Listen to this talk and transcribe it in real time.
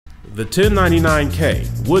The 1099-K,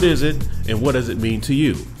 what is it and what does it mean to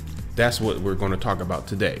you? That's what we're going to talk about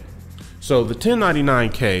today. So the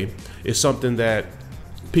 1099-K is something that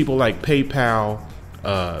people like PayPal,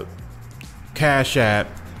 Cash App,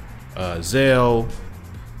 Zelle,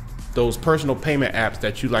 those personal payment apps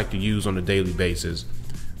that you like to use on a daily basis.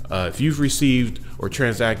 If you've received or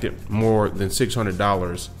transacted more than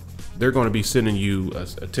 $600, they're going to be sending you a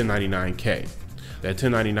 1099-K. That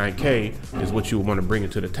 1099-K is what you want to bring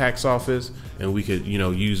into the tax office, and we could,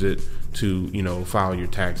 use it to, file your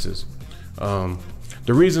taxes. The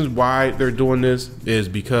reasons why they're doing this is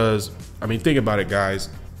because, think about it, guys.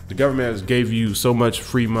 The government has gave you so much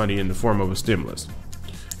free money in the form of a stimulus,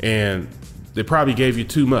 and they probably gave you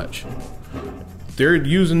too much. They're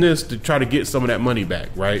using this to try to get some of that money back,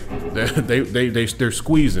 right? They're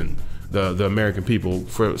squeezing the American people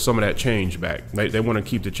for some of that change back. They want to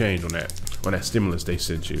keep the change on that stimulus they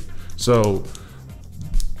sent you. So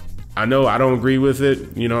I know I don't agree with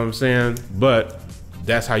it, you know what I'm saying? But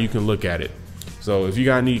that's how you can look at it. So if you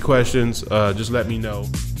got any questions, just let me know.